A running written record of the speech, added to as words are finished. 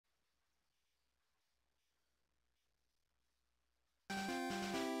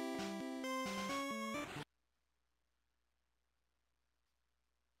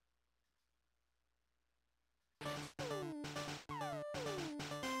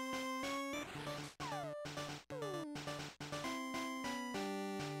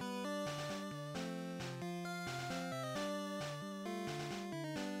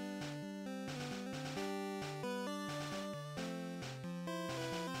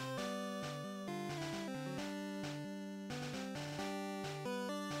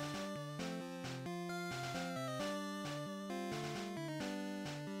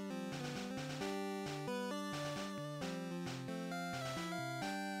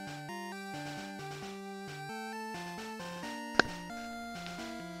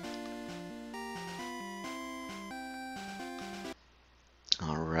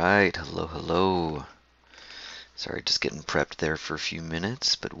Hello, hello. Sorry, just getting prepped there for a few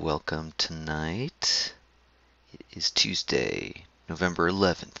minutes, but welcome tonight. It is Tuesday, November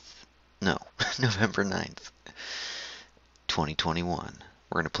 11th. No, November 9th, 2021.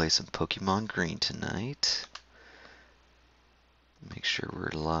 We're going to play some Pokémon Green tonight. Make sure we're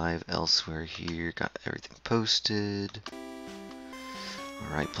live elsewhere here. Got everything posted.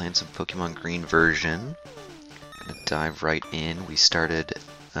 Alright, playing some Pokémon Green version. Gonna dive right in. We started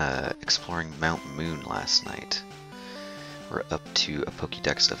exploring Mount Moon last night. We're up to a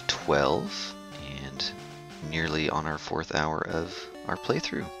Pokédex of 12 and nearly on our 4th hour of our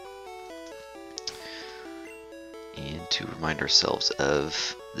playthrough. And to remind ourselves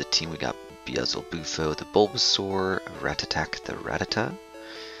of the team, we got Beelzebufo the Bulbasaur, Ratatak the Rattata.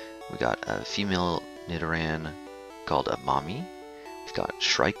 We got a female Nidoran called a Mami. We've got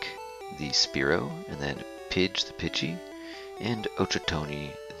Shrike the Spearow, and then Pidge the Pidgey, and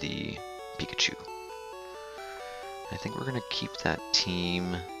Ochotoni the Pikachu. I think we're going to keep that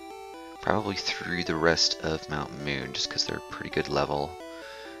team probably through the rest of Mount Moon, just because they're a pretty good level.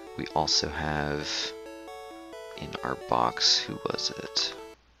 We also have in our box, who was it?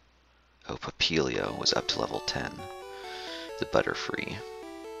 Oh, Papilio was up to level 10, the Butterfree.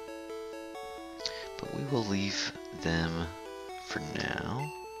 But we will leave them for now.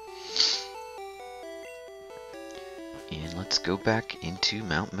 And let's go back into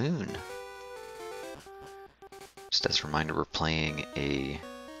Mount Moon. Just as a reminder, we're playing a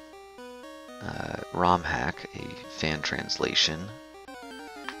ROM hack, a fan translation.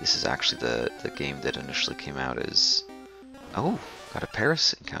 This is actually the game that initially came out as... Oh, got a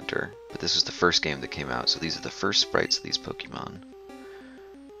Paris encounter. But this was the first game that came out, so these are the first sprites of these Pokemon.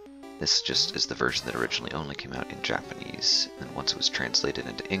 This just is the version that originally only came out in Japanese. And once it was translated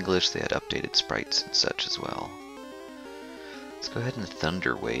into English, they had updated sprites and such as well. Let's go ahead and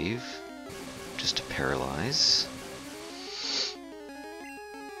Thunder Wave, just to paralyze.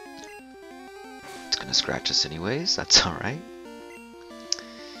 It's gonna scratch us anyways, that's alright.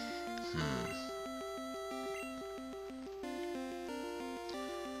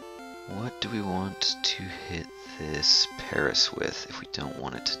 What do we want to hit this Paris with if we don't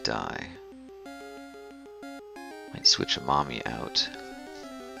want it to die? Might switch a Mami out.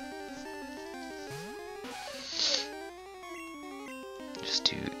 Just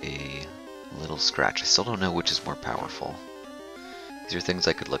do a little scratch. I still don't know which is more powerful. These are things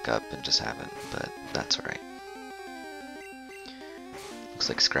I could look up and just haven't, but that's alright. Looks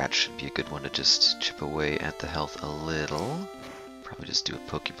like scratch should be a good one to just chip away at the health a little. Probably just do a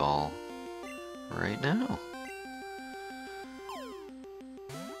Pokeball right now.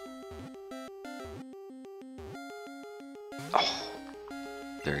 Oh,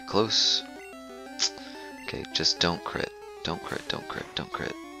 very close. Okay, just don't crit. Don't crit, don't crit, don't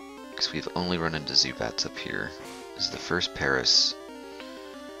crit. Because we've only run into Zubats up here. This is the first Paris.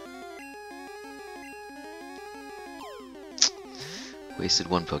 Wasted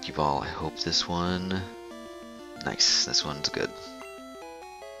one Pokeball. I hope this one... Nice, this one's good.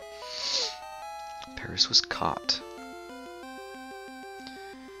 Paris was caught.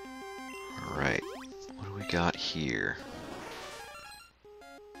 Alright, what do we got here?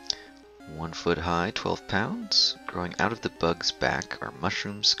 1 foot high, 12 pounds. Growing out of the bug's back are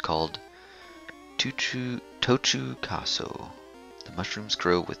mushrooms called Tochukaso. The mushrooms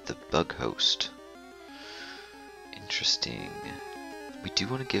grow with the bug host. Interesting. We do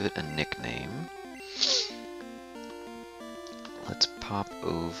want to give it a nickname. Let's pop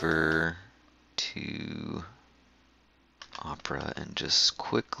over to Opera and just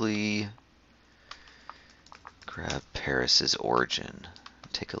quickly grab Paris's origin.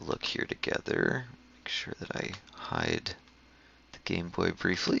 Take a look here together. Make sure that I hide the Game Boy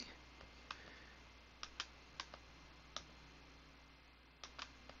briefly.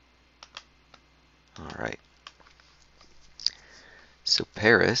 Alright. So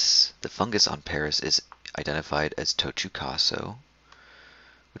Paris, the fungus on Paris is identified as Tochukaso,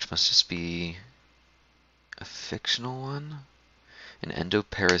 which must just be a fictional one. An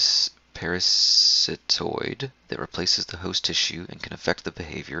endoparasitoid that replaces the host tissue and can affect the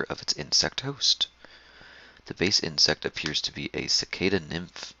behavior of its insect host. The base insect appears to be a cicada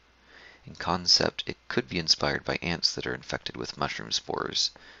nymph. In concept, it could be inspired by ants that are infected with mushroom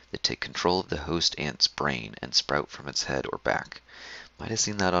spores that take control of the host ant's brain and sprout from its head or back. Might have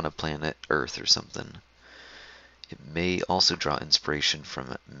seen that on a planet Earth or something. It may also draw inspiration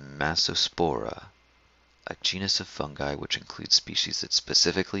from Massospora, a genus of fungi which includes species that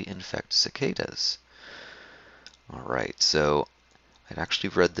specifically infect cicadas. Alright, so I'd actually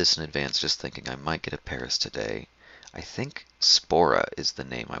read this in advance just thinking I might get a Paris today. I think Spora is the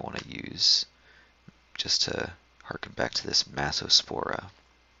name I want to use, just to harken back to this Massospora.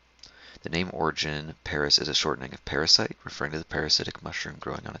 The name origin, Paris, is a shortening of parasite, referring to the parasitic mushroom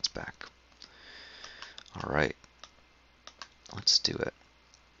growing on its back. Alright, let's do it.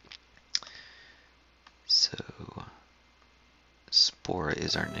 So, Spora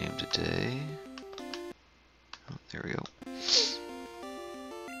is our name today. Oh, there we go.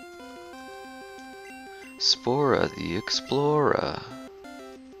 Spora the Explorer.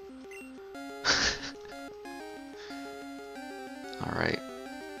 Alright,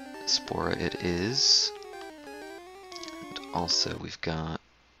 Spora it is. And also we've got,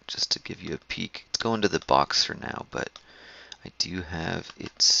 just to give you a peek, it's going to the box for now, but I do have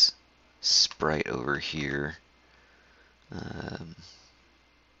its sprite over here.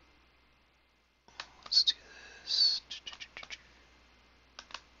 Let's do this.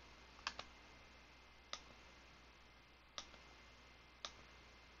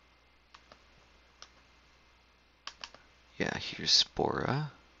 Yeah, here's Spora.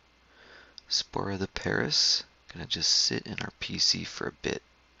 Spora the Paris. Gonna just sit in our PC for a bit.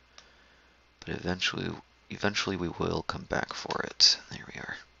 But eventually we will come back for it. There we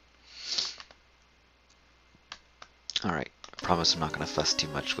are. Alright, I promise I'm not gonna fuss too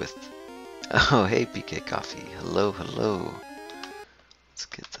much with... Oh, hey PK Coffee. Hello, hello. Let's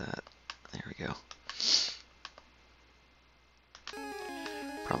get that. There we go.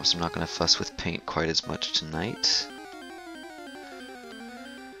 Promise I'm not gonna fuss with paint quite as much tonight.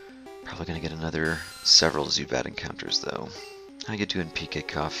 Probably gonna get another several Zubat encounters though. How you doing, PK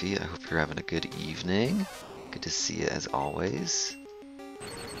Coffee? I hope you're having a good evening. Good to see you as always.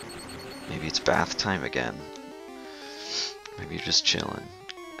 Maybe it's bath time again. Maybe you're just chilling.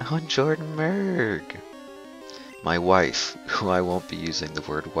 Oh, and Jordan Merg! My wife, who I won't be using the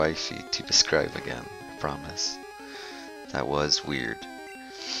word wifey to describe again, I promise. That was weird.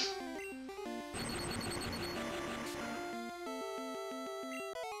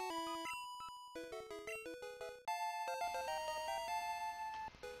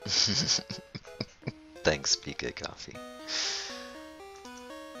 Thanks, PK Coffee.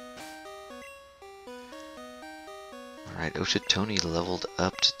 Alright, Oshitoni leveled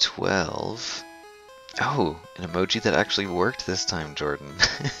up to 12. Oh, an emoji that actually worked this time, Jordan.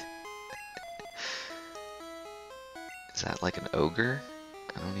 Is that like an ogre?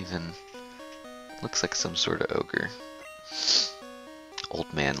 I don't even... Looks like some sort of ogre.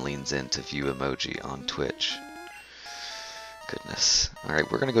 Old man leans in to view emoji on Twitch. Goodness.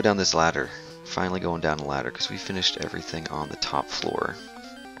 Alright, we're gonna go down this ladder. Finally going down a ladder, because we finished everything on the top floor.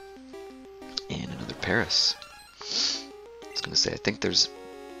 And another Paris. I was gonna say, I think there's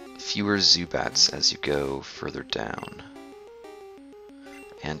fewer Zubats as you go further down.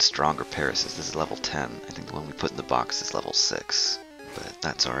 And stronger Parises. This is level 10. I think the one we put in the box is level 6. But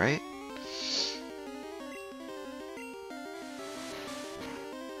that's alright.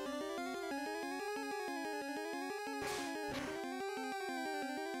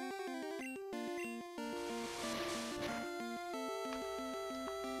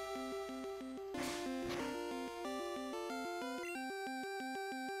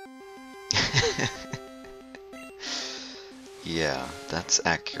 Yeah, that's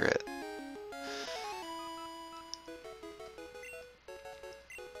accurate.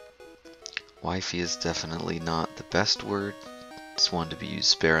 Wifey is definitely not the best word. It's one to be used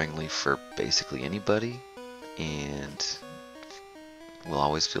sparingly for basically anybody, and will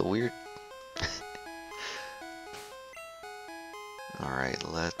always feel weird. Alright,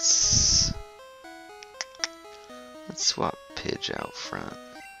 let's swap Pidge out front.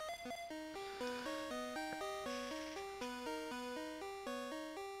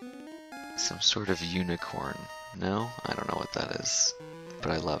 Some sort of unicorn. No? I don't know what that is,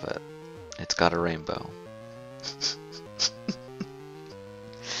 but I love it. It's got a rainbow.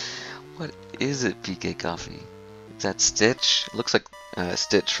 What is it, PK Coffee? Is that Stitch? It looks like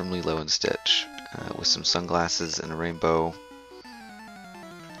Stitch from Lilo and Stitch, with some sunglasses and a rainbow.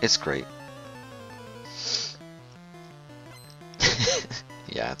 It's great.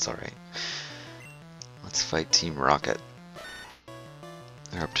 Yeah, it's alright. Let's fight Team Rocket.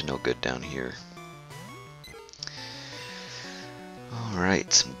 They're up to no good down here.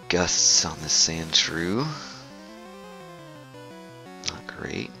 Alright, some gusts on the sand shrew. Not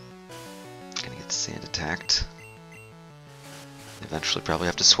great. Gonna get sand attacked. Eventually probably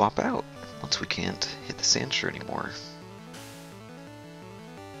have to swap out once we can't hit the sand shrew anymore.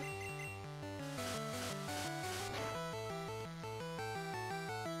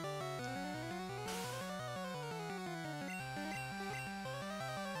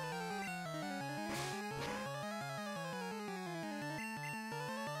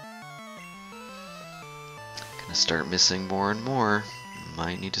 gonna start missing more and more.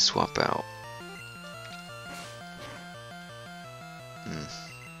 Might need to swap out.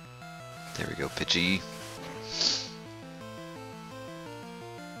 There we go, Pidgey.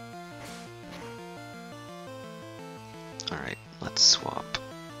 Alright, let's swap.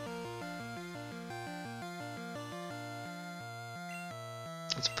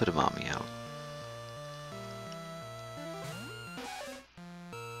 Let's put a mommy out.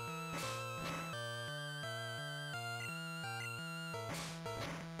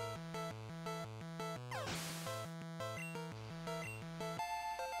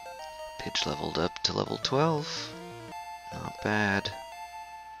 Pidge leveled up to level 12. Not bad.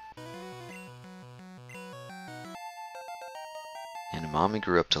 And Mommy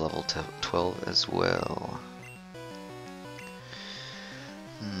grew up to level 12 as well.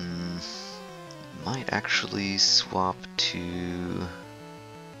 Might actually swap to...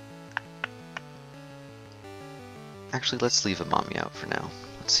 Actually, let's leave a Mommy out for now.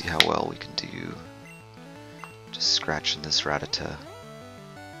 Let's see how well we can do. Just scratching this Rattata.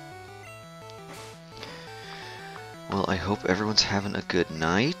 Well, I hope everyone's having a good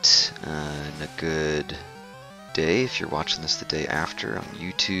night and a good day if you're watching this the day after on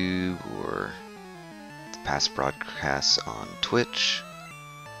YouTube or the past broadcasts on Twitch.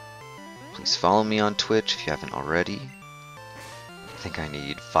 Please follow me on Twitch if you haven't already. I think I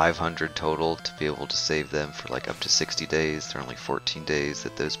need 500 total to be able to save them for like up to 60 days. There are only 14 days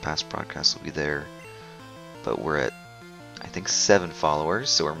that those past broadcasts will be there. But we're at, I think, 7 followers,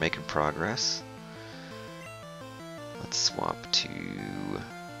 so we're making progress. Let's swap to...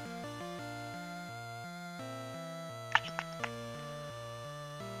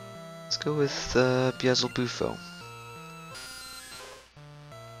 Let's go with Beelzebufo.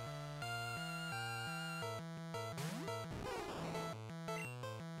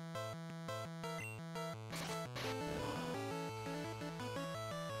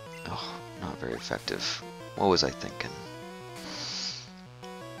 Oh, not very effective. What was I thinking?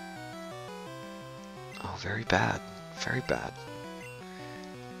 Oh, very bad. Very bad.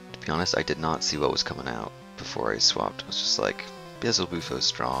 To be honest, I did not see what was coming out before I swapped. I was just like, Beelzebufo's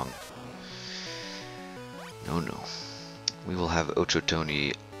strong. No. We will have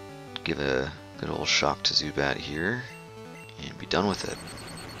Ochotoni give a good old shock to Zubat here and be done with it.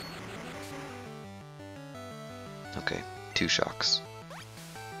 Okay, 2 shocks.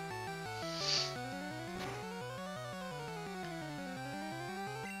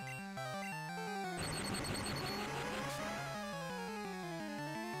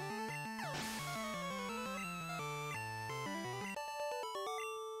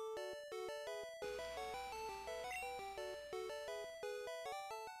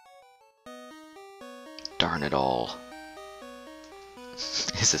 Darn it all.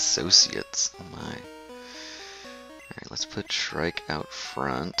 His associates. Oh my. Alright, let's put Shrike out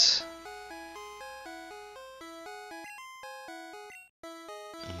front.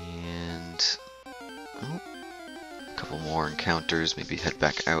 And... oh, a couple more encounters. Maybe head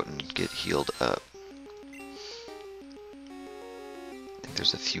back out and get healed up. I think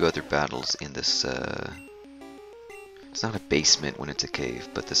there's a few other battles in this... It's not a basement when it's a cave,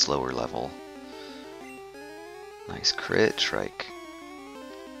 but this lower level. Nice crit, Shrike.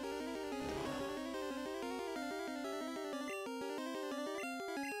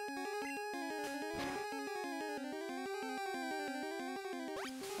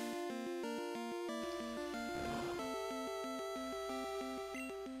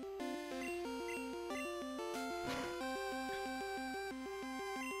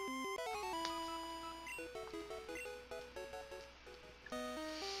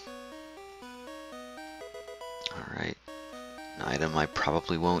 Alright, an item I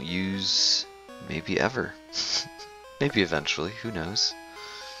probably won't use, maybe ever. Maybe eventually, who knows.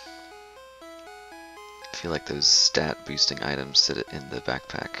 I feel like those stat boosting items sit in the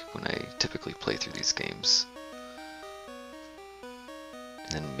backpack when I typically play through these games.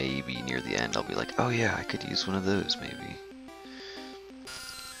 And then maybe near the end I'll be like, oh yeah, I could use one of those maybe.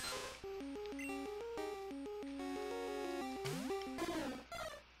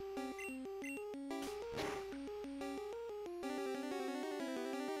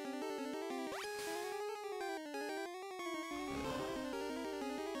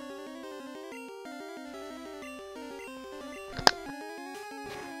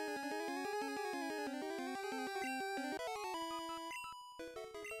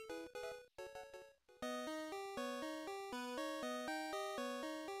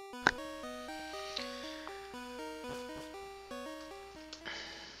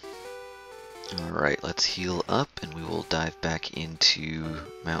 Alright, let's heal up and we will dive back into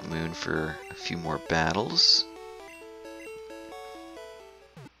Mount Moon for a few more battles.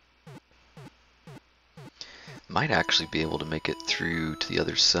 Might actually be able to make it through to the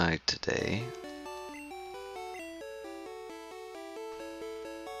other side today.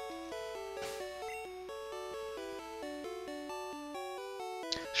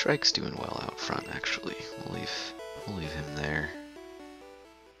 Shrike's doing well out front, actually. We'll leave him there.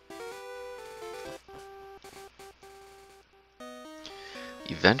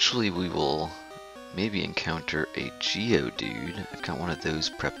 Eventually we will maybe encounter a Geodude. I've got one of those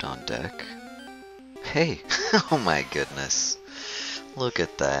prepped on deck. Hey! Oh my goodness. Look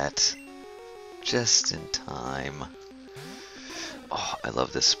at that. Just in time. Oh, I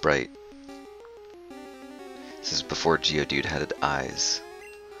love this sprite. This is before Geodude had eyes.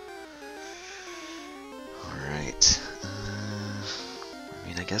 Alright. I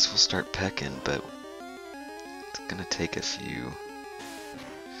mean, I guess we'll start pecking, but it's gonna take a few.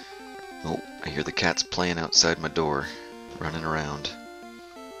 Oh, I hear the cats playing outside my door, running around.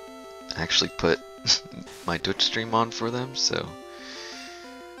 I actually put my Twitch stream on for them, so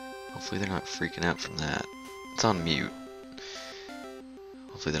hopefully they're not freaking out from that. It's on mute.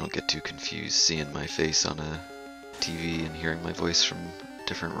 Hopefully they don't get too confused seeing my face on a TV and hearing my voice from a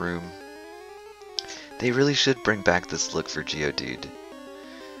different room. They really should bring back this look for Geodude.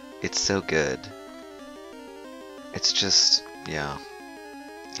 It's so good. It's just, yeah.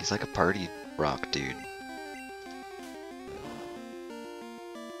 He's like a party rock dude.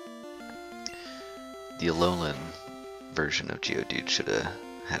 The Alolan version of Geodude should have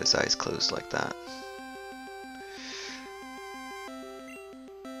had his eyes closed like that.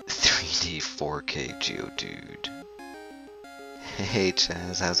 3D 4K Geodude. Hey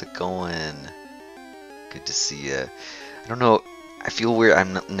Chaz, how's it going? Good to see ya. I don't know, I feel weird.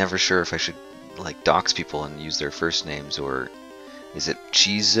 I'm never sure if I should like dox people and use their first names, or is it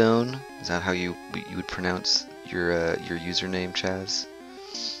Cheese Zone? Is that how you would pronounce your username, Chaz?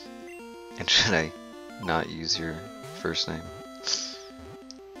 And should I not use your first name?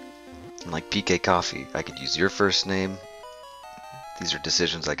 And like PK Coffee, I could use your first name. These are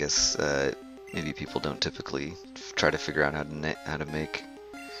decisions, I guess, maybe people don't typically try to figure out how to make.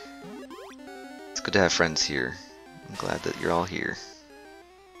 It's good to have friends here. I'm glad that you're all here.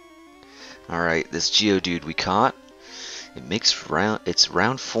 Alright, this Geodude we caught. It makes its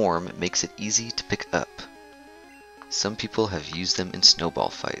round form makes it easy to pick up. Some people have used them in snowball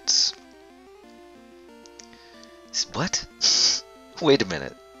fights. What? Wait a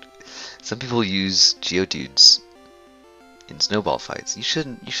minute. Some people use Geodudes in snowball fights. You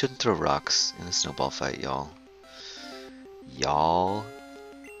shouldn't throw rocks in a snowball fight, y'all.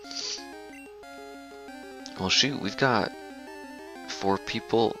 Well, shoot, we've got 4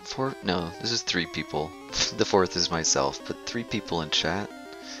 people. No, this is 3 people. The 4th is myself, but 3 people in chat.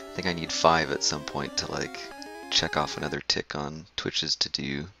 I think I need 5 at some point to like check off another tick on Twitch's to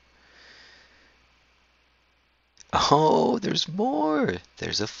do. Oh, there's more.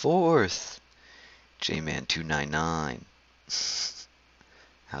 There's a 4th. Jman299.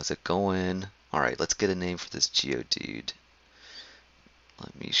 How's it going? Alright, let's get a name for this Geodude.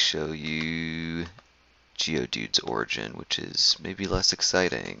 Let me show you Geodude's origin, which is maybe less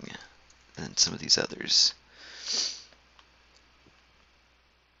exciting than some of these others.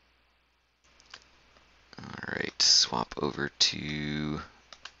 Alright, swap over to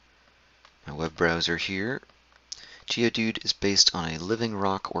my web browser here. Geodude is based on a living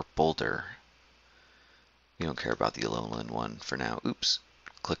rock or boulder. We don't care about the Alolan one for now. Oops,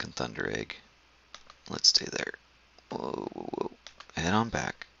 clicking Thunder Egg. Let's stay there. Whoa, whoa, whoa. Head on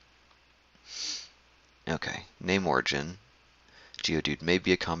back. Okay, name origin. Geodude may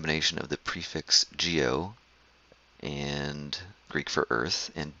be a combination of the prefix geo and Greek for earth,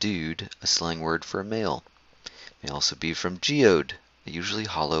 and dude, a slang word for a male. May also be from geode, a usually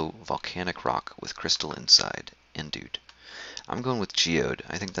hollow volcanic rock with crystal inside. Dude. I'm going with geode.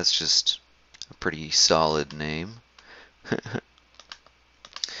 I think that's just a pretty solid name.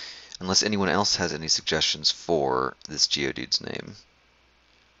 Unless anyone else has any suggestions for this Geodude's name.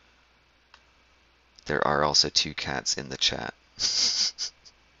 There are also 2 cats in the chat.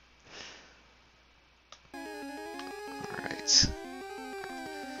 Alright.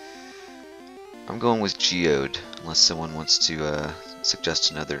 I'm going with Geode, unless someone wants to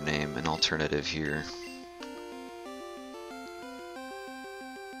suggest another name, an alternative here.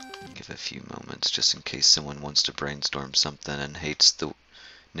 Give a few moments just in case someone wants to brainstorm something and hates the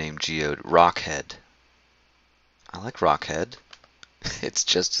name Geode. Rockhead. I like Rockhead. It's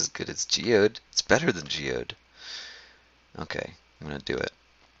just as good as Geode. It's better than Geode. Okay, I'm gonna do it.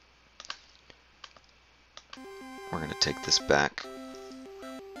 We're gonna take this back.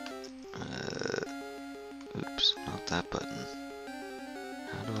 Oops, not that button.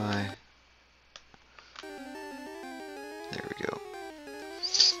 How do I...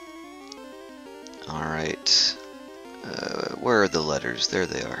 the letters? There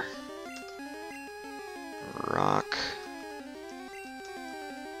they are. Rock.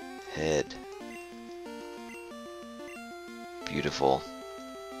 Head. Beautiful.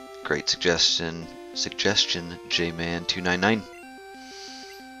 Great suggestion. Suggestion, J-Man299.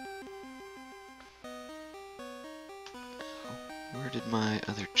 Where did my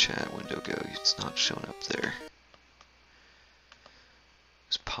other chat window go? It's not showing up there.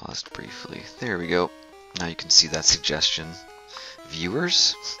 Just paused briefly. There we go. Now you can see that suggestion.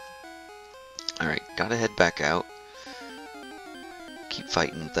 Viewers? Alright, gotta head back out. Keep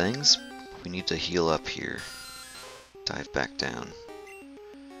fighting things. We need to heal up here. Dive back down.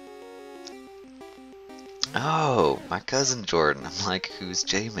 Oh, my cousin Jordan. I'm like, who's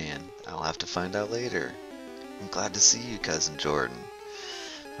J-Man? I'll have to find out later. I'm glad to see you, cousin Jordan.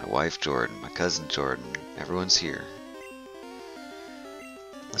 My wife Jordan, my cousin Jordan. Everyone's here.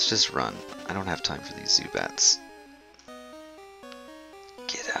 Let's just run. I don't have time for these Zubats.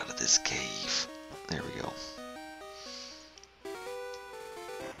 Get out of this cave. There we go.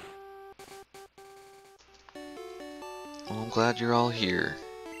 Well, I'm glad you're all here.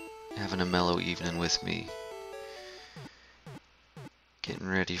 Having a mellow evening with me. Getting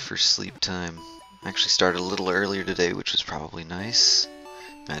ready for sleep time. I actually started a little earlier today, which was probably nice.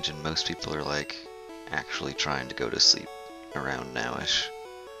 Imagine most people are like actually trying to go to sleep around nowish.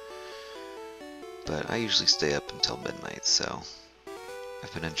 But I usually stay up until midnight, so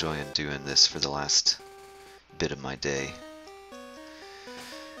I've been enjoying doing this for the last bit of my day.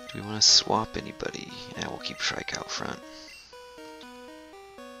 Do we want to swap anybody? Yeah, we'll keep Shrike out front.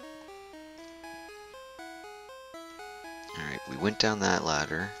 Alright, we went down that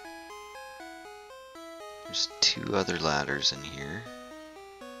ladder. There's 2 other ladders in here,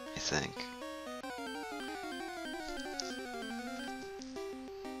 I think.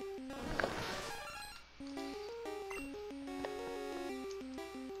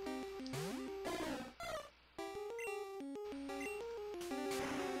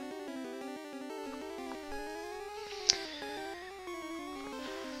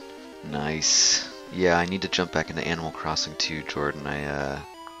 Nice. Yeah, I need to jump back into Animal Crossing 2, Jordan. I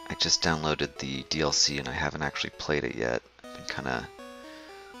just downloaded the DLC and I haven't actually played it yet. I've been kind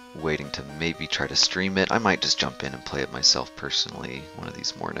of waiting to maybe try to stream it. I might just jump in and play it myself personally one of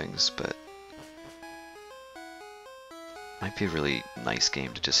these mornings, but might be a really nice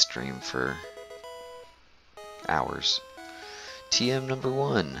game to just stream for hours. TM number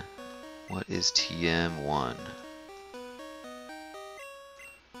 1. What is TM1?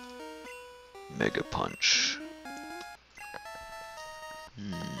 Mega Punch.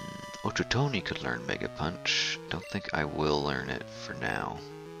 Ochotoni could learn Mega Punch. Don't think I will learn it for now.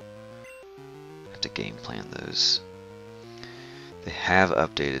 I have to game plan those. They have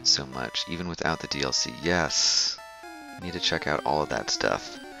updated so much, even without the DLC. Yes! I need to check out all of that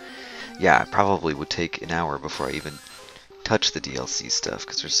stuff. Yeah, it probably would take an hour before I even touch the DLC stuff,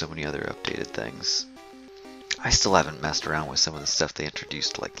 because there's so many other updated things. I still haven't messed around with some of the stuff they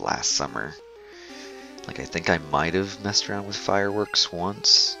introduced like last summer. Like, I think I might have messed around with fireworks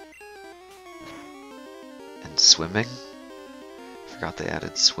once. And swimming. Forgot they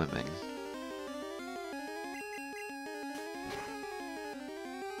added swimming.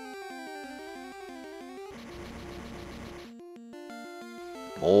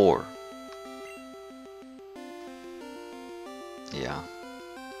 More. Yeah,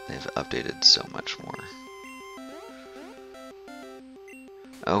 they've updated so much more.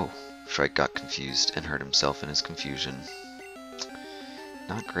 Oh. Shrike got confused and hurt himself in his confusion.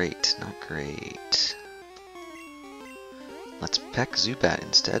 Not great, not great. Let's peck Zubat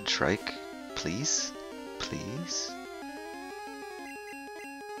instead, Shrike. Please? Please?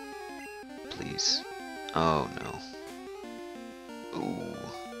 Please. Oh no. Ooh.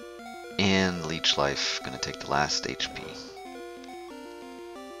 And Leech Life, gonna take the last HP.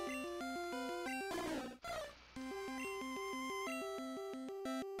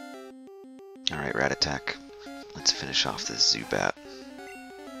 Alright, Rat Attack. Let's finish off this Zubat.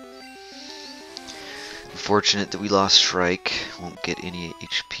 Unfortunate that we lost Shrike. Won't get any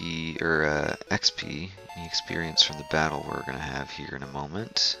HP or XP, any experience from the battle we're going to have here in a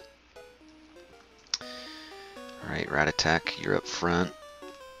moment. Alright, Rat Attack, you're up front.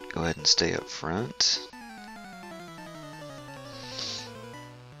 Go ahead and stay up front.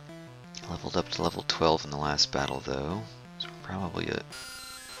 Leveled up to level 12 in the last battle though. So we're probably at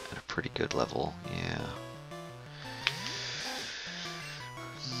a pretty good level, yeah.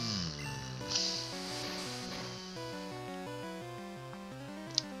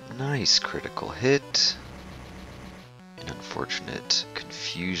 Nice critical hit. An unfortunate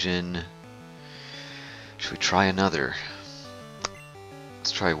confusion. Should we try another?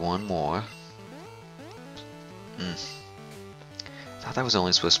 Let's try one more. I thought that was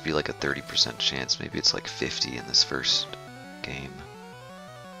only supposed to be like a 30% chance. Maybe it's like 50 in this first game.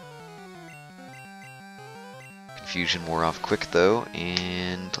 Confusion wore off quick though,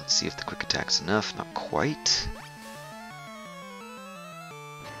 and let's see if the quick attack's enough. Not quite.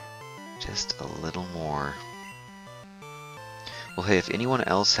 Just a little more. Well, hey, if anyone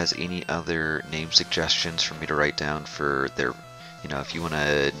else has any other name suggestions for me to write down for their, you know, if you want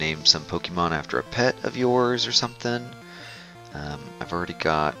to name some Pokemon after a pet of yours or something, I've already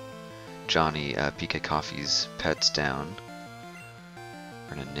got Johnny PK Coffee's pets down.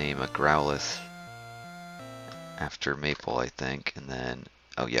 We're going to name a Growlithe after Maple, I think, and then,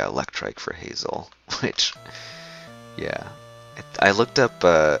 oh yeah, Electrike for Hazel, which, yeah. I looked up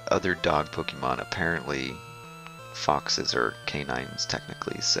other dog Pokemon. Apparently, foxes are canines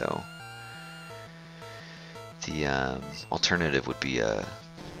technically, so the alternative would be a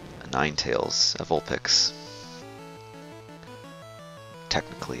Ninetales, a Vulpix.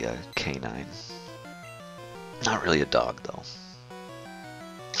 Technically a canine. Not really a dog, though.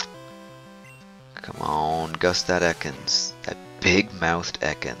 Come on, Gus that Ekans. That big-mouthed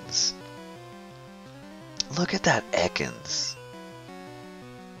Ekans. Look at that Ekans.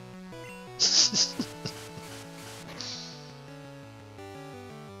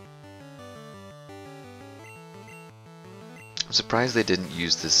 I'm surprised they didn't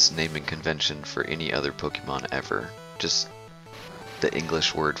use this naming convention for any other Pokemon ever. Just the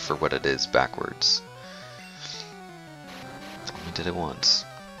English word for what it is backwards. Only did it once.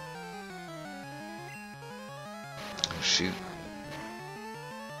 Oh shoot.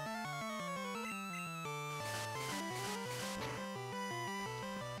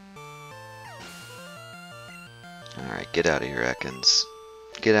 Alright, get out of here, Ekans.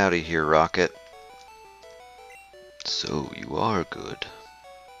 Get out of here, Rocket. So, you are good.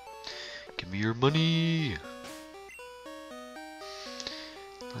 Give me your money!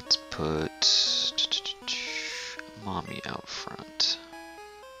 Let's put Mommy out front.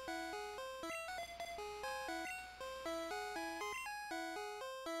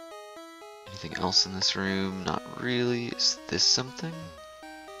 Anything else in this room? Not really. Is this something?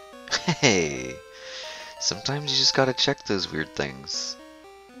 Hey! Sometimes you just gotta check those weird things.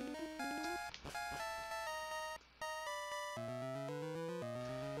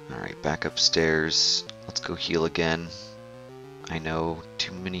 Alright, back upstairs. Let's go heal again. I know,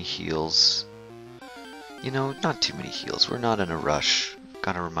 too many heals. You know, not too many heals. We're not in a rush.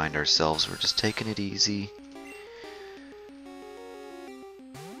 Gotta remind ourselves we're just taking it easy.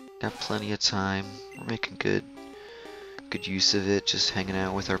 Got plenty of time. We're making good use of it, just hanging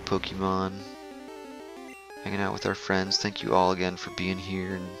out with our Pokemon. Hanging out with our friends. Thank you all again for being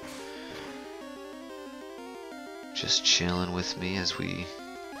here and just chilling with me as we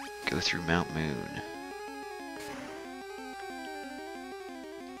go through Mount Moon.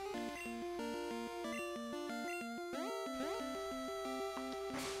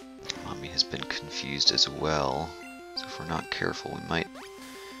 Mommy has been confused as well, so if we're not careful we might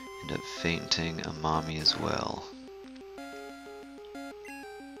end up fainting a Mommy as well.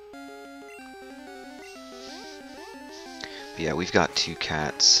 But yeah, we've got two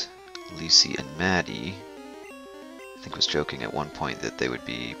cats, Lucy and Maddie. I think was joking at one point that they would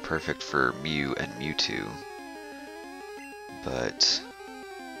be perfect for Mew and Mewtwo. But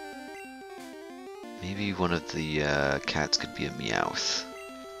maybe one of the cats could be a Meowth.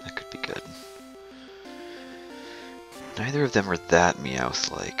 That could be good. Neither of them are that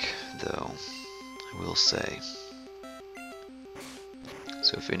Meowth-like, though, I will say.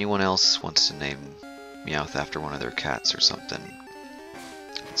 So if anyone else wants to name Meowth after one of their cats or something,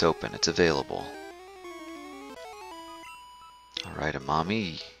 it's open, it's available. Alright, a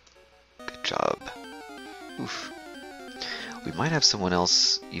Mommy. Good job. Oof. We might have someone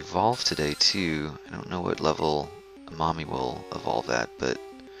else evolve today too. I don't know what level a Mommy will evolve at, but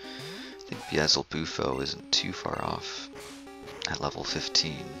I think Beelzebufo isn't too far off at level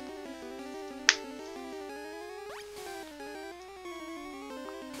 15.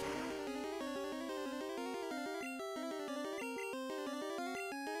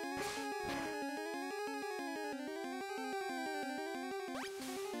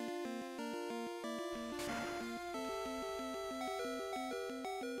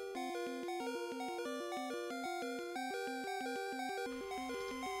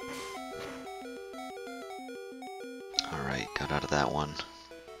 Alright, got out of that one.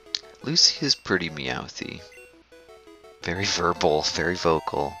 Lucy is pretty Meowthy. Very verbal, very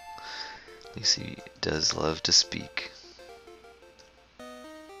vocal. Lucy does love to speak.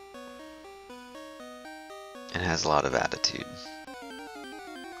 And has a lot of attitude.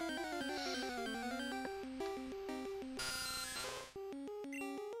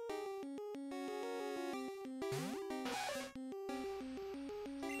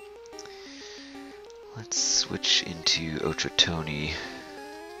 Let's switch into Ochotoni.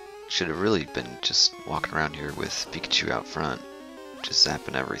 Should have really been just walking around here with Pikachu out front, just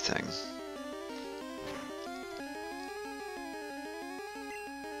zapping everything.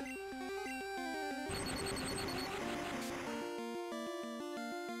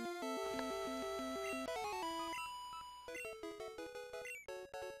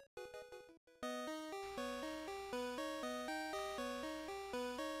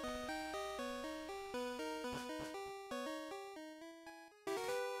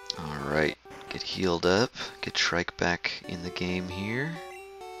 Alright, get healed up, get Shrike back in the game here.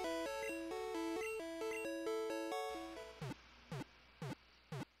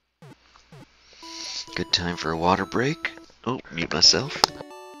 Good time for a water break. Oh, mute myself.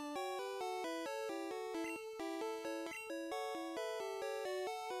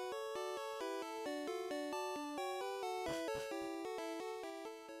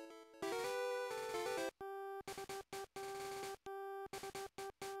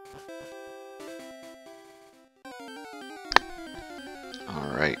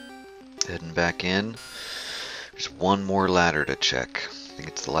 Alright, heading back in. There's one more ladder to check. I think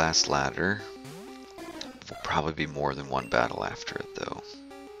it's the last ladder. Will probably be more than one battle after it though.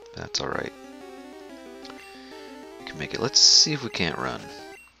 That's alright. We can make it. Let's see if we can't run.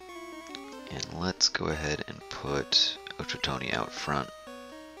 And let's go ahead and put Ochotoni out front,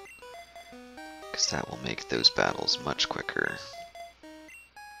 because that will make those battles much quicker.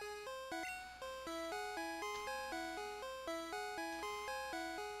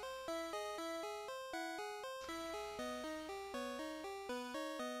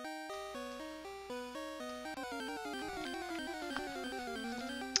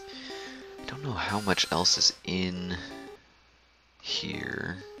 I don't know how much else is in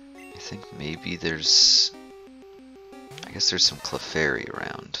here. I think maybe there's... I guess there's some Clefairy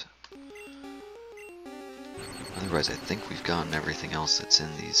around. Otherwise, I think we've gotten everything else that's in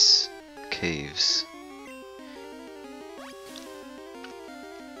these caves.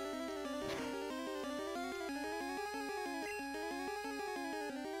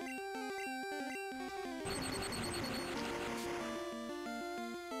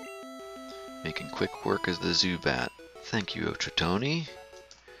 Making quick work as the Zubat. Thank you, Ochotoni.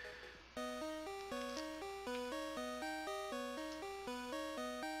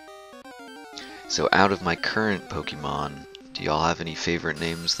 So out of my current Pokemon, do y'all have any favorite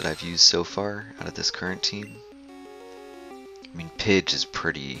names that I've used so far out of this current team? I mean, Pidge is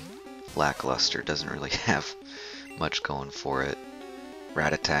pretty lackluster, doesn't really have much going for it.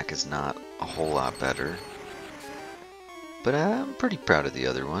 Rat-a-tack is not a whole lot better. But I'm pretty proud of the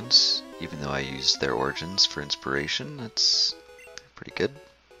other ones, even though I used their origins for inspiration. That's pretty good.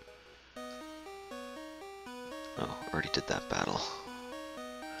 Oh, already did that battle.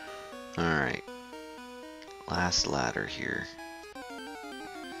 Alright. Last ladder here.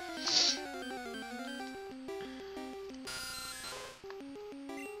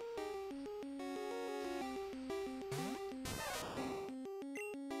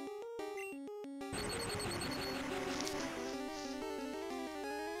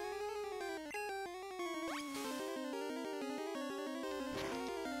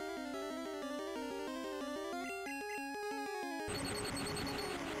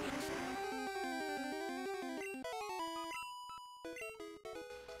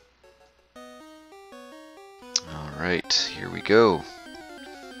 Alright, here we go.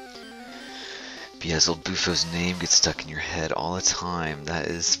 Beelzebufo's name gets stuck in your head all the time. That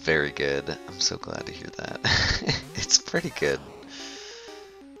is very good. I'm so glad to hear that. It's pretty good.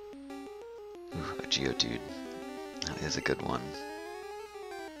 Ooh, a Geodude. That is a good one.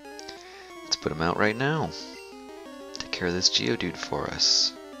 Let's put him out right now. Take care of this Geodude for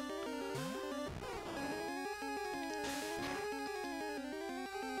us.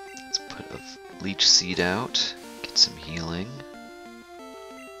 Let's put a Leech Seed out. Get some healing.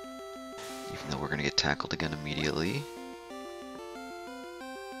 Even though we're going to get tackled again immediately.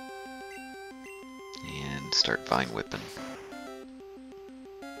 And start Vine Whipping.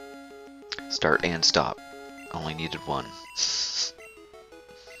 Start and stop. Only needed one.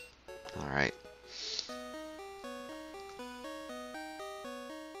 Alright.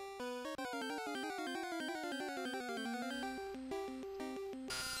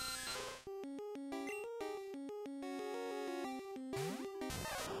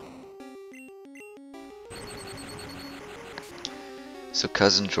 So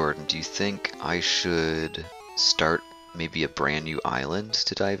Cousin Jordan, do you think I should start maybe a brand new island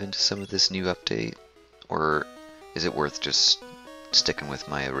to dive into some of this new update? Or is it worth just sticking with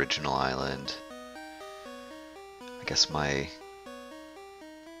my original island? I guess my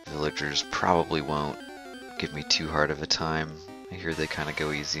villagers probably won't give me too hard of a time. I hear they kind of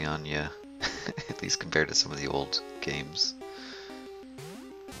go easy on you, at least compared to some of the old games.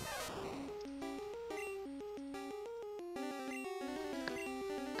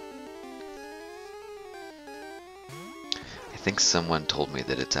 I think someone told me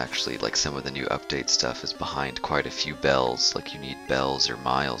that it's actually like some of the new update stuff is behind quite a few bells, like you need bells or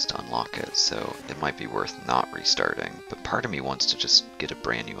miles to unlock it, so it might be worth not restarting, but part of me wants to just get a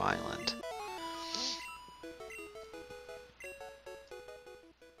brand new island.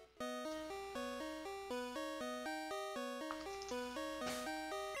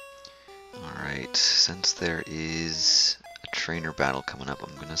 Alright, since there is a trainer battle coming up,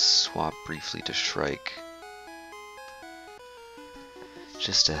 I'm gonna swap briefly to Shrike,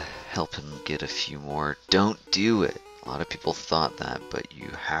 just to help him get a few more. Don't do it! A lot of people thought that, but you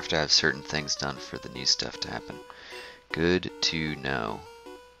have to have certain things done for the new stuff to happen. Good to know.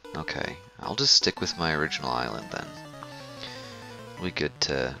 Okay, I'll just stick with my original island then. It'll be good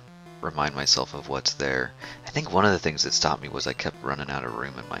to remind myself of what's there. I think one of the things that stopped me was I kept running out of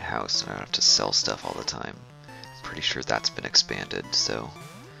room in my house and I have to sell stuff all the time. I'm pretty sure that's been expanded, so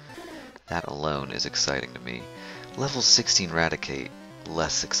that alone is exciting to me. Level 16 Raticate,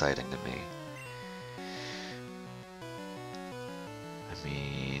 less exciting to me. I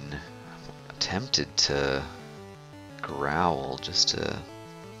mean, I'm tempted to growl just to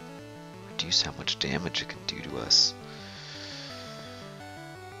reduce how much damage it can do to us.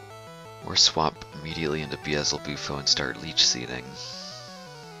 Or swap immediately into Beelzebufo and start leech seeding.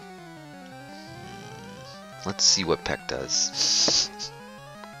 Let's see what Peck does.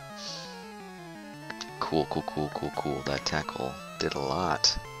 Cool. That tackle did a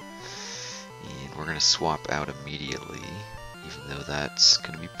lot. And we're going to swap out immediately, even though that's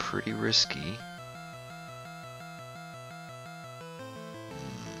going to be pretty risky.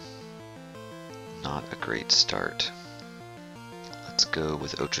 Not a great start. Let's go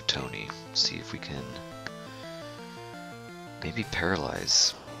with Ochotoni. See if we can maybe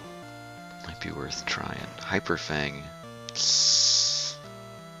paralyze. Might be worth trying. Hyperfang. Just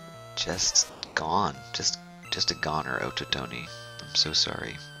gone. Just a goner, Ochotoni. I'm so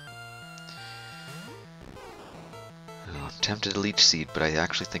sorry. Oh, I'm tempted to Leech Seed, but I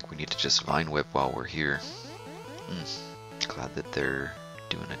actually think we need to just Vine Whip while we're here. Glad that they're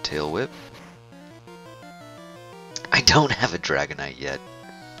doing a Tail Whip. I don't have a Dragonite yet.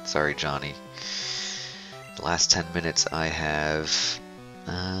 Sorry, Johnny. The last 10 minutes I have,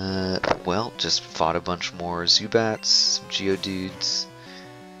 well, just fought a bunch more Zubats, some Geodudes.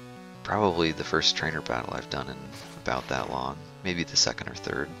 Probably the first trainer battle I've done in about that long. Maybe the second or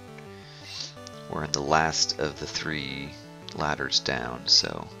third. We're in the last of the 3 ladders down,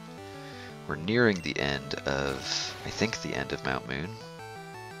 so we're nearing the end of, I think, the end of Mount Moon.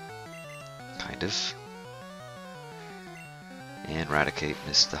 Kind of. And Raticate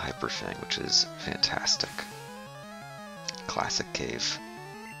missed the Hyperfang, which is fantastic. Classic cave.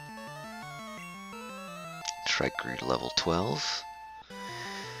 Shrike grew to level 12.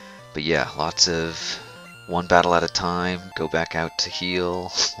 But yeah, lots of one battle at a time, go back out to heal,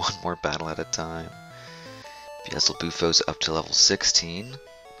 one more battle at a time. Beelzebufo's up to level 16.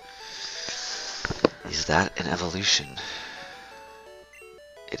 Is that an evolution?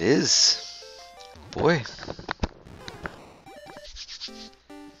 It is. Boy.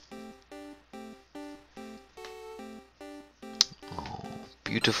 Oh,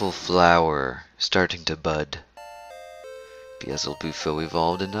 beautiful flower starting to bud. Beelzebufo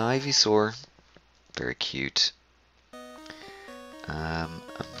evolved into Ivysaur. Very cute.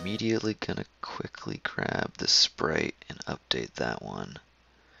 Immediately gonna quickly grab the sprite and update that one.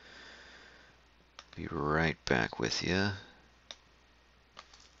 Be right back with you.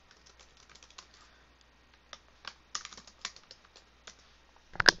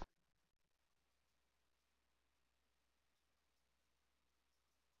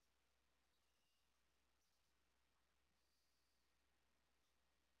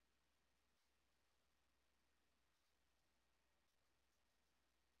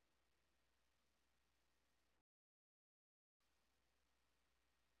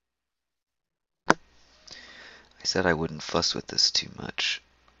 I said I wouldn't fuss with this too much,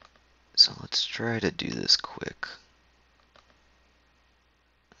 so let's try to do this quick.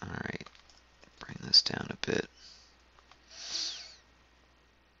 Alright, bring this down a bit.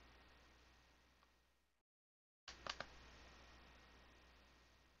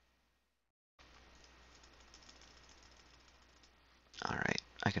 Alright,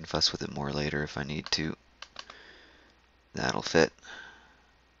 I can fuss with it more later if I need to. That'll fit.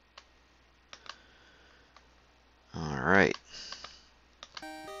 Alright.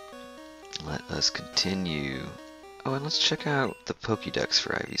 Let us continue. Oh, and let's check out the Pokédex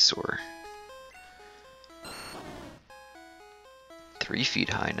for Ivysaur. 3 feet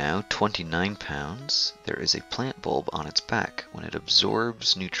high now, 29 pounds. There is a plant bulb on its back. When it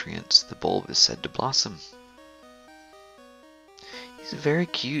absorbs nutrients, the bulb is said to blossom. He's a very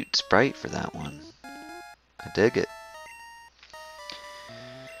cute sprite for that one. I dig it.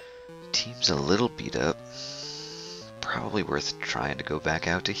 Team's a little beat up. Probably worth trying to go back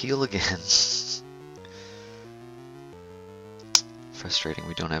out to heal again. Frustrating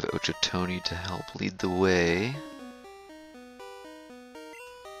we don't have Ochotoni to help lead the way.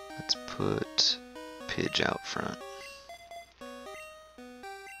 Let's put Pidge out front.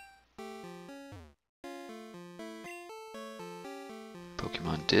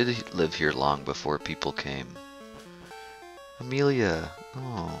 Pokemon did live here long before people came. Amelia!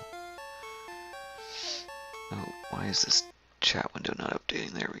 Oh. Oh, why is this chat window not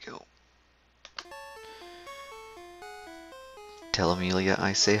updating? There we go. Tell Amelia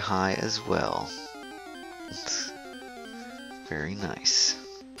I say hi as well. It's very nice.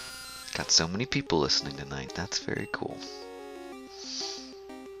 Got so many people listening tonight. That's very cool.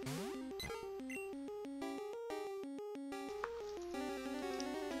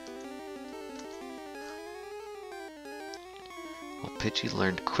 Well, Pidgey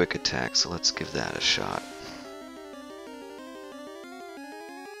learned Quick Attack, so let's give that a shot.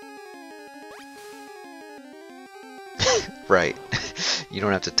 Right. You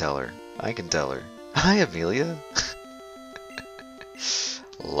don't have to tell her. I can tell her. Hi, Amelia.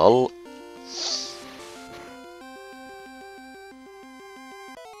 Lol.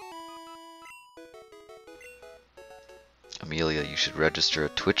 Amelia, you should register a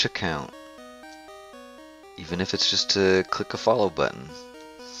Twitch account. Even if it's just to click a follow button.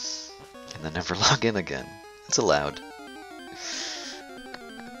 And then never log in again. It's allowed.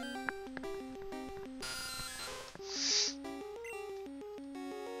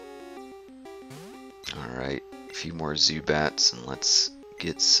 Alright, a few more Zubats and let's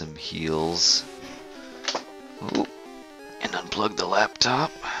get some heals. Ooh, and unplug the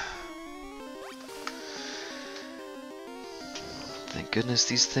laptop. Thank goodness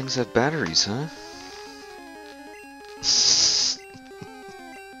these things have batteries, huh?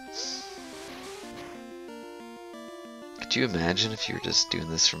 Could you imagine if you were just doing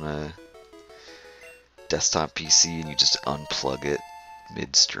this from a desktop PC and you just unplug it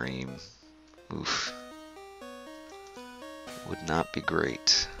midstream? Oof. Would not be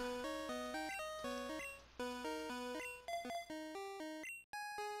great.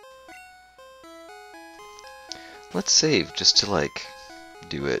 Let's save just to like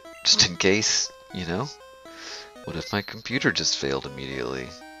do it just in case, you know? What if my computer just failed immediately?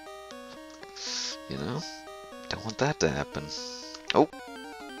 You know? Don't want that to happen. Oh!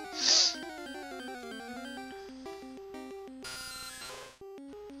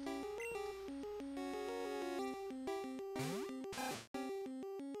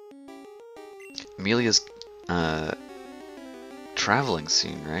 Amelia's traveling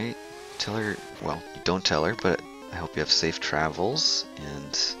soon, right? Tell her, well, don't tell her, but I hope you have safe travels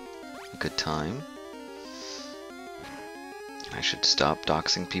and a good time. I should stop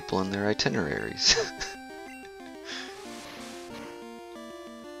doxing people in their itineraries.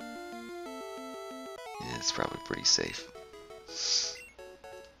 Yeah, it's probably pretty safe.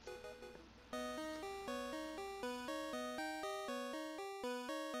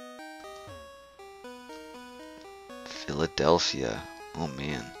 Philadelphia. Oh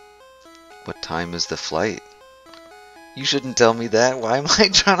man. What time is the flight? You shouldn't tell me that. Why am I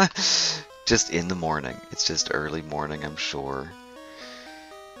trying to... Just in the morning. It's just early morning, I'm sure.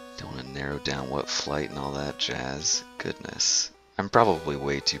 Don't want to narrow down what flight and all that jazz. Goodness. I'm probably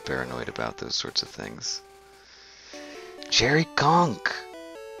way too paranoid about those sorts of things. Jerry Conk!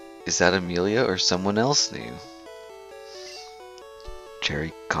 Is that Amelia or someone else new?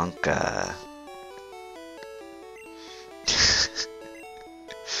 Jerry Conka.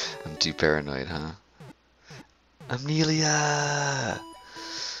 I'm too paranoid, huh? Amelia!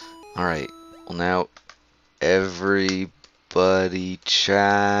 Alright, well now, everybody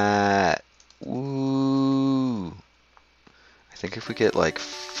chat! Woo! I think if we get like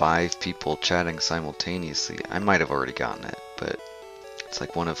 5 people chatting simultaneously, I might have already gotten it, but it's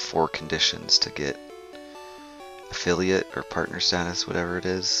like one of 4 conditions to get affiliate or partner status, whatever it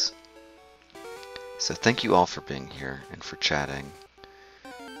is. So thank you all for being here and for chatting.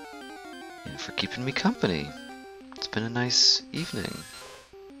 And for keeping me company. It's been a nice evening.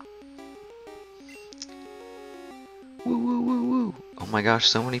 Woo woo woo woo. Oh my gosh,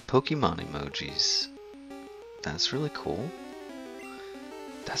 so many Pokemon emojis. That's really cool.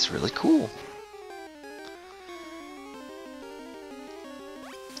 That's really cool.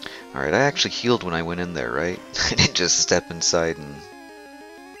 Alright, I actually healed when I went in there, right? I didn't just step inside and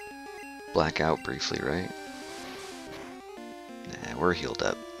black out briefly, right? Nah, we're healed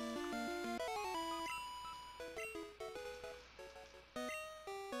up.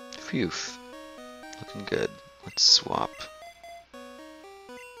 Phew. Looking good. Let's swap.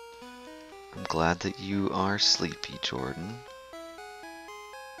 I'm glad that you are sleepy, Jordan.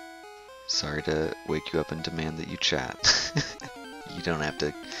 Sorry to wake you up and demand that you chat. You don't have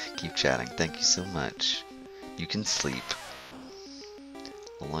to keep chatting. Thank you so much. You can sleep.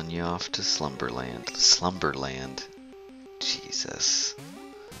 I'll run you off to Slumberland. Slumberland. Jesus.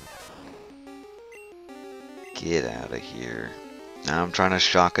 Get out of here. Now I'm trying to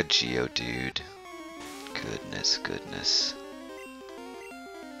shock a Geodude. Goodness, goodness.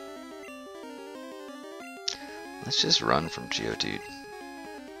 Let's just run from Geodude.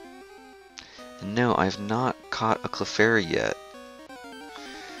 And no, I've not caught a Clefairy yet.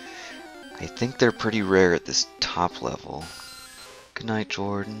 I think they're pretty rare at this top level. Good night,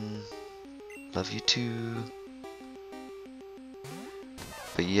 Jordan. Love you too.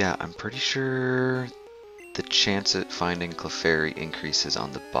 But yeah, I'm pretty sure the chance at finding Clefairy increases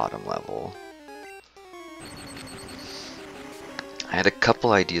on the bottom level. I had a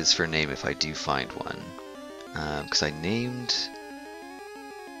couple ideas for a name if I do find one. Because I named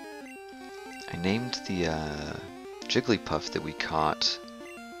the Jigglypuff that we caught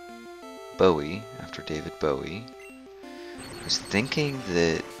Bowie, after David Bowie. I was thinking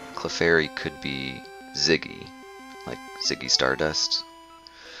that Clefairy could be Ziggy, like Ziggy Stardust.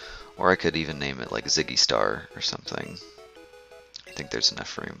 Or I could even name it like Ziggy Star or something. I think there's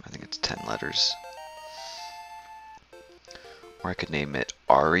enough room. I think it's 10 letters. Or I could name it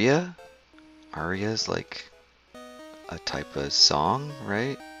Aria. Aria's like a type of song,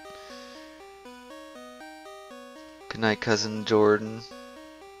 right? Good night, cousin Jordan.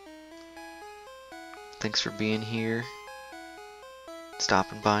 Thanks for being here.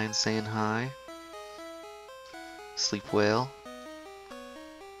 Stopping by and saying hi. Sleep well.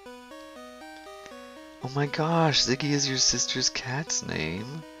 Oh my gosh, Ziggy is your sister's cat's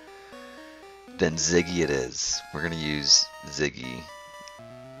name. Then Ziggy it is. We're gonna use Ziggy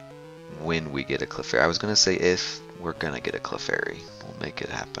when we get a Clefairy. I was gonna say if we're gonna get a Clefairy. We'll make it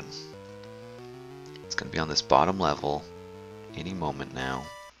happen. It's gonna be on this bottom level any moment now.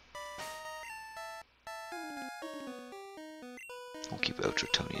 We'll keep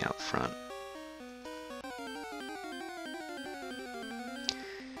Ochotoni out front.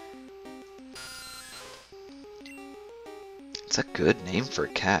 It's a good name for a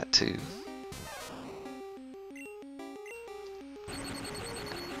cat, too.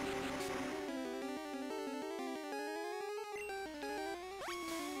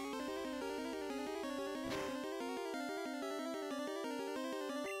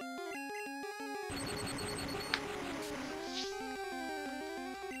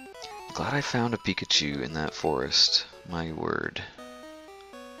 Glad I found a Pikachu in that forest. My word.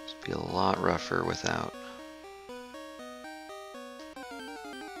 It'd be a lot rougher without.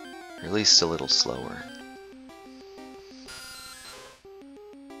 Or at least a little slower.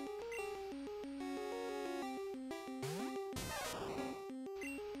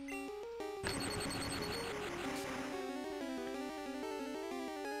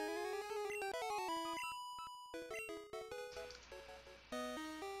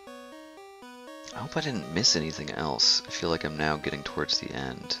 I hope I didn't miss anything else. I feel like I'm now getting towards the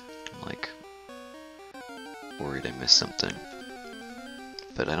end. I'm like worried I missed something.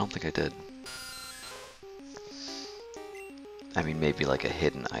 But I don't think I did. I mean, maybe like a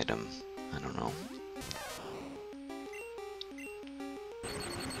hidden item. I don't know.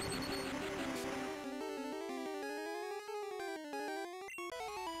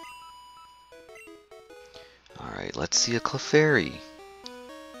 Alright, let's see a Clefairy.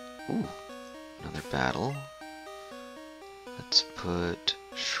 Ooh, another battle. Let's put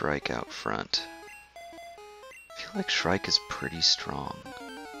Shrike out front. I feel like Shrike is pretty strong.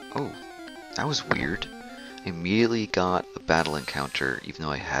 Oh, that was weird. I immediately got a battle encounter even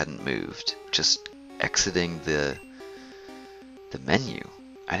though I hadn't moved. Just exiting the menu.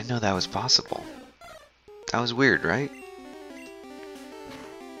 I didn't know that was possible. That was weird, right?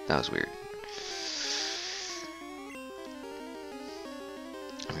 That was weird.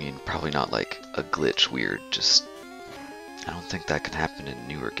 I mean, probably not like a glitch weird, just I don't think that can happen in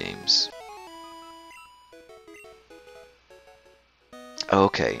newer games.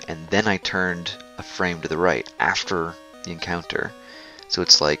 Okay, and then I turned a frame to the right after the encounter. So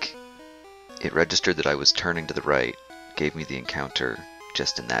it's like it registered that I was turning to the right, gave me the encounter,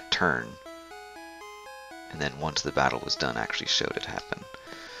 just in that turn. And then once the battle was done, actually showed it happen.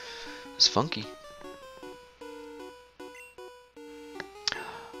 It's funky.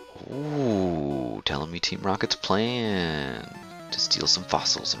 Ooh, telling me Team Rocket's plan to steal some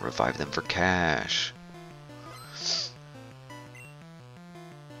fossils and revive them for cash.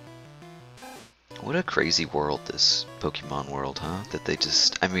 What a crazy world, this Pokemon world, huh? That they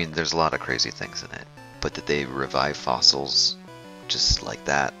just, I mean, there's a lot of crazy things in it, but that they revive fossils just like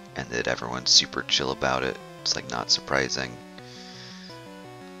that, and that everyone's super chill about it. It's like not surprising.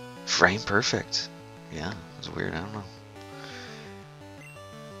 Frame perfect. Yeah, it was weird, I don't know.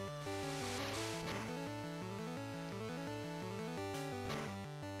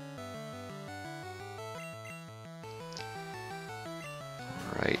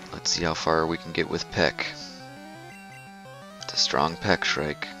 Alright, let's see how far we can get with Peck. It's a strong Peck,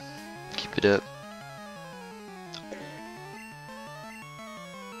 Shrike. Keep it up.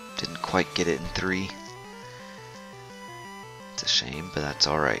 Didn't quite get it in 3. It's a shame, but that's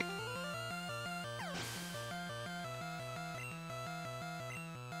alright.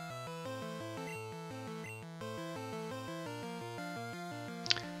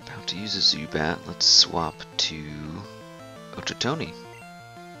 About to use a Zubat. Let's swap to Ochotoni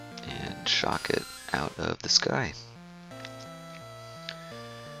and shock it out of the sky.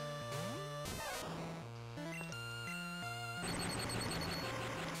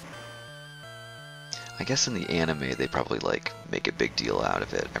 I guess in the anime they probably like make a big deal out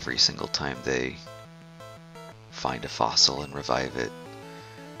of it every single time they find a fossil and revive it.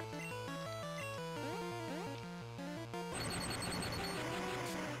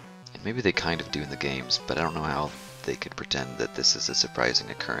 And maybe they kind of do in the games, but I don't know how they could pretend that this is a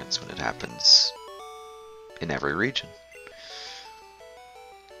surprising occurrence when it happens in every region.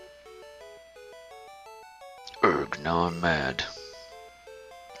 Urgh, now I'm mad.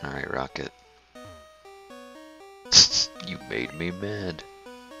 Alright, Rocket. You made me mad.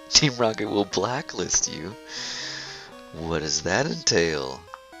 Team Rocket will blacklist you. What does that entail?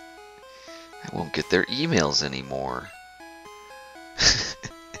 I won't get their emails anymore. That's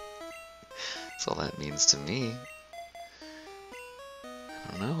all that means to me.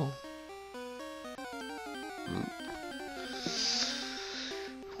 I don't know. Ooh.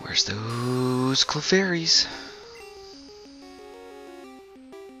 Where's those Clefairies?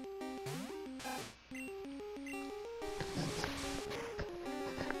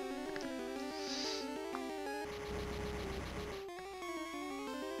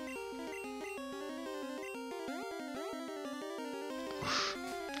 Oof.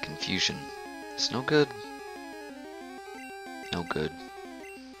 Confusion. It's no good. No good.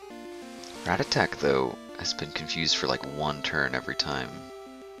 Rat-attack, though, has been confused for like 1 turn every time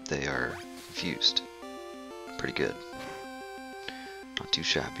they are confused. Pretty good. Not too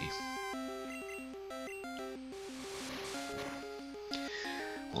shabby.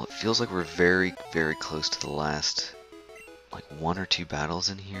 Well, it feels like we're very, very close to the last, like 1 or 2 battles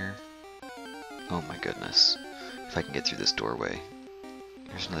in here. Oh my goodness. If I can get through this doorway.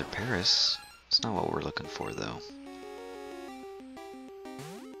 Here's another Paris. It's not what we're looking for, though.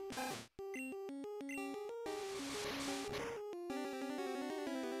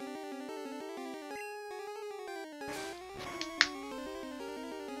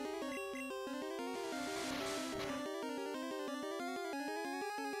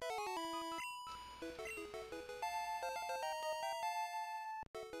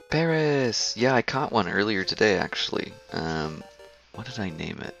 Paris! Yeah, I caught one earlier today, actually. What did I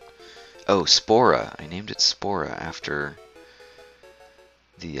name it? Oh, Spora. I named it Spora after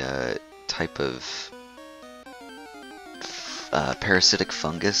the type of parasitic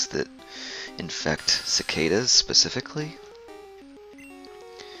fungus that infect cicadas specifically.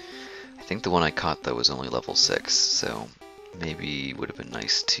 I think the one I caught, though, was only level 6, so maybe it would have been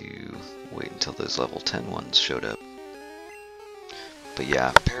nice to wait until those level 10 ones showed up. But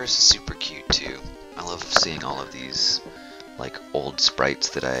yeah, Paris is super cute too. I love seeing all of these like old sprites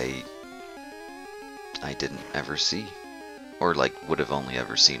that I didn't ever see, or like would have only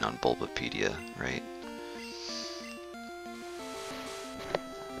ever seen on Bulbapedia, right?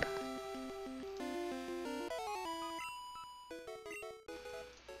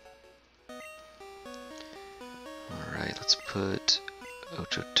 Alright, let's put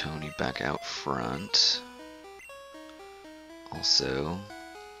Ochotoni back out front. Also,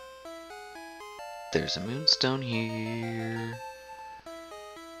 there's a Moonstone here.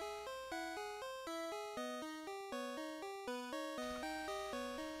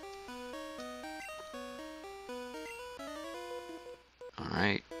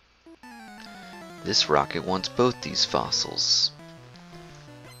 Alright. This rocket wants both these fossils.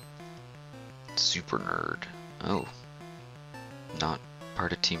 Super Nerd. Oh. Not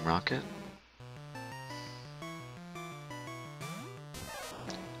part of Team Rocket?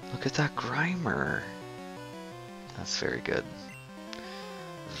 Look at that Grimer. That's very good.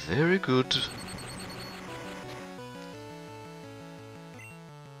 Very good.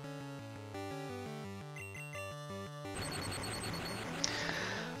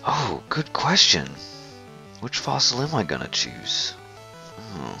 Oh, good question. Which fossil am I gonna choose?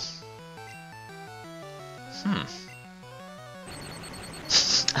 Oh.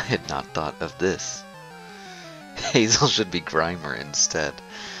 I had not thought of this. Hazel should be Grimer instead.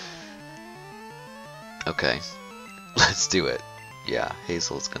 Okay, let's do it. Yeah,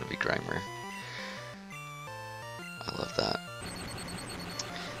 Hazel's gonna be Grimer. I love that.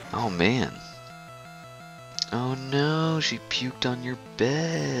 Oh man. Oh no, she puked on your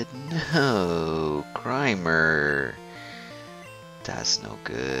bed. No, Grimer. That's no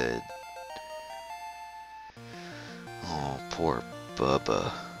good. Oh, poor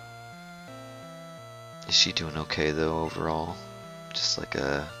Bubba. Is she doing okay though overall? Just like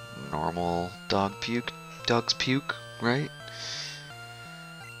a normal dog's puke, right?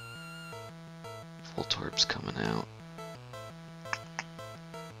 Voltorb's coming out.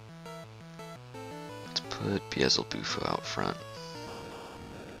 Let's put Beelzebufo out front.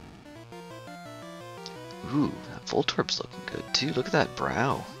 Ooh, that Voltorb's looking good too. Look at that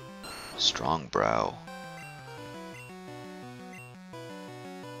brow. Strong brow.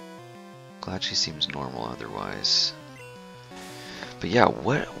 Glad she seems normal otherwise. But yeah,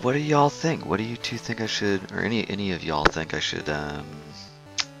 what do y'all think? What do you two think I should, or any of y'all think I should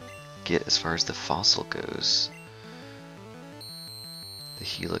get as far as the fossil goes? The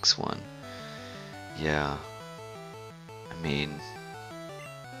Helix one. Yeah. I mean,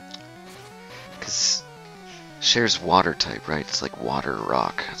 because shares water type, right? It's like water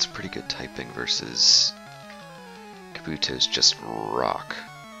rock. That's pretty good typing versus Kabuto's just rock.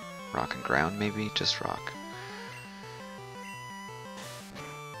 Rock and ground, maybe? Just rock.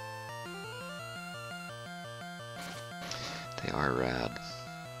 They are rad.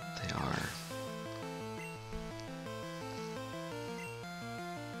 They are.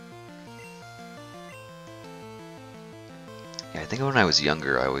 Yeah, I think when I was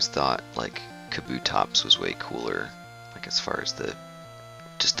younger, I always thought, like, Kabutops was way cooler. Like, as far as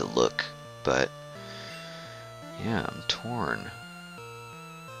just the look. But, yeah, I'm torn.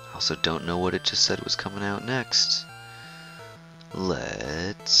 I also don't know what it just said was coming out next.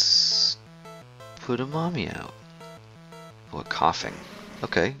 Let's put a mommy out. Oh, a coughing.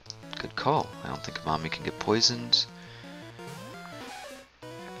 Okay, good call. I don't think a mommy can get poisoned.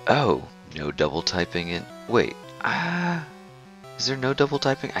 Oh, no double typing in. Wait, is there no double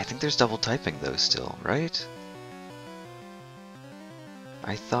typing? I think there's double typing though still, right?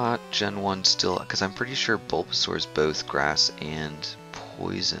 I thought Gen 1 still, because I'm pretty sure Bulbasaur is both grass and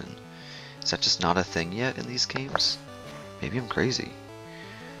poison. Is that just not a thing yet in these games? Maybe I'm crazy.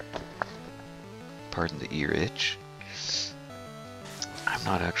 Pardon the ear itch. I'm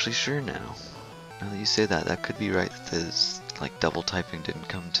not actually sure now. Now that you say that, that could be right that this, like, double typing didn't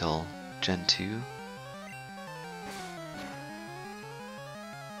come till Gen 2.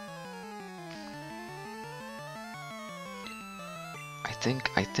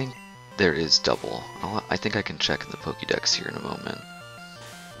 I think there is double. I think I can check in the Pokédex here in a moment.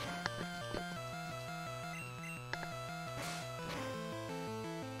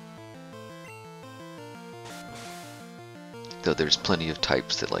 Though there's plenty of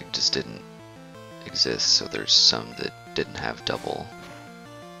types that like just didn't exist, so there's some that didn't have double.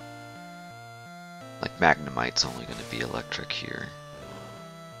 Like Magnemite's only going to be electric here.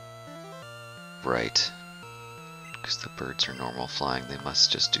 Right. Because the birds are normal flying, they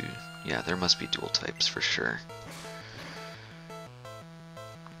must just do... Yeah, there must be dual types for sure.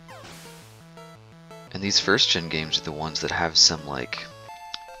 And these first gen games are the ones that have some like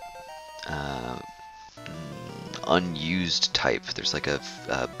unused type. There's like a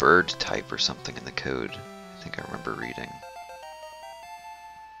bird type or something in the code. I think I remember reading.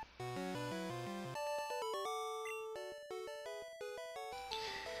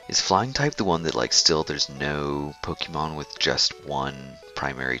 Is flying type the one that like still there's no Pokemon with just one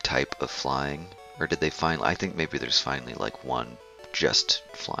primary type of flying? Or did they finally, I think maybe there's finally like one just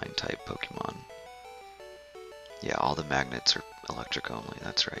flying type Pokemon. Yeah, all the magnets are electric only,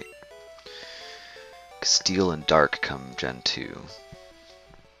 that's right. Steel and Dark come Gen 2.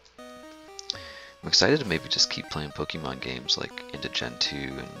 I'm excited to maybe just keep playing Pokemon games like into Gen 2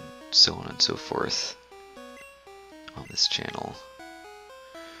 and so on and so forth on this channel.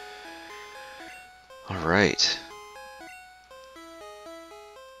 Alright.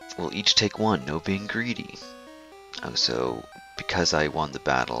 We'll each take one, no being greedy. Oh, so because I won the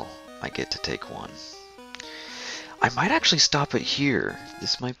battle, I get to take one. I might actually stop it here.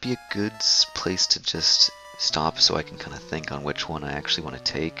 This might be a good place to just stop so I can kind of think on which one I actually want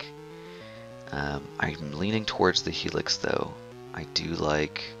to take. I'm leaning towards the Helix though. I do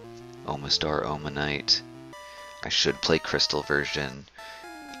like Omastar Omanite. I should play Crystal version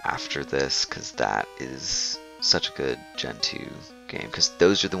after this because that is such a good Gen 2 game, because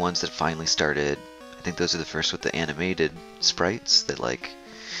those are the ones that finally started. I think those are the first with the animated sprites that like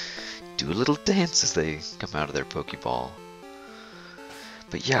do a little dance as they come out of their Pokeball.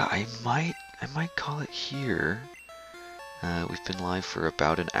 But yeah, I might call it here. We've been live for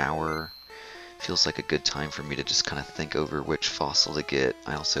about an hour. Feels like a good time for me to just kind of think over which fossil to get.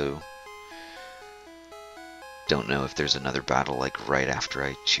 I also don't know if there's another battle like right after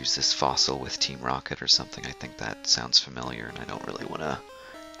I choose this fossil with Team Rocket or something. I think that sounds familiar and I don't really want to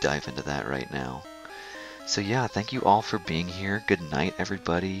dive into that right now. So yeah, thank you all for being here. Good night,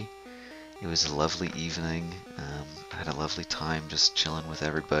 everybody. It was a lovely evening. I had a lovely time just chilling with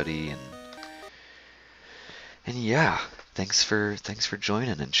everybody, and yeah, thanks for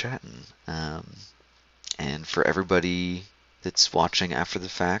joining and chatting. And for everybody that's watching after the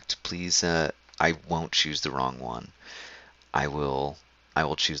fact, please, I won't choose the wrong one. I will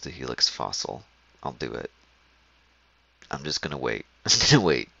choose the Helix fossil. I'll do it. I'm just gonna wait. I'm gonna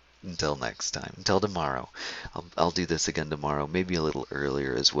wait until next time, until tomorrow. I'll do this again tomorrow, maybe a little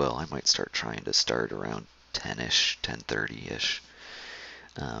earlier as well. I might trying to start around 10ish, 10:30ish.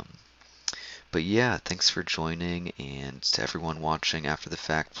 But yeah, thanks for joining, and to everyone watching after the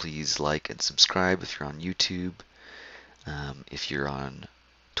fact, please like and subscribe if you're on YouTube. If you're on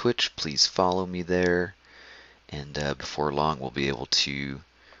Twitch, please follow me there, and before long we'll be able to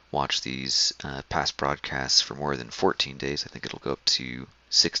watch these past broadcasts for more than 14 days. I think it'll go up to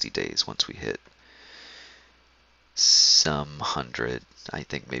 60 days once we hit some hundred, I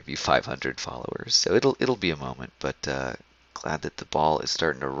think maybe 500 followers. So it'll be a moment, but glad that the ball is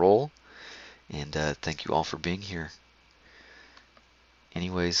starting to roll, and thank you all for being here.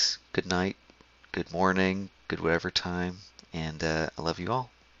 Anyways, good night, good morning, good whatever time, and I love you all.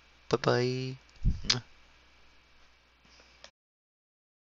 Bye-bye.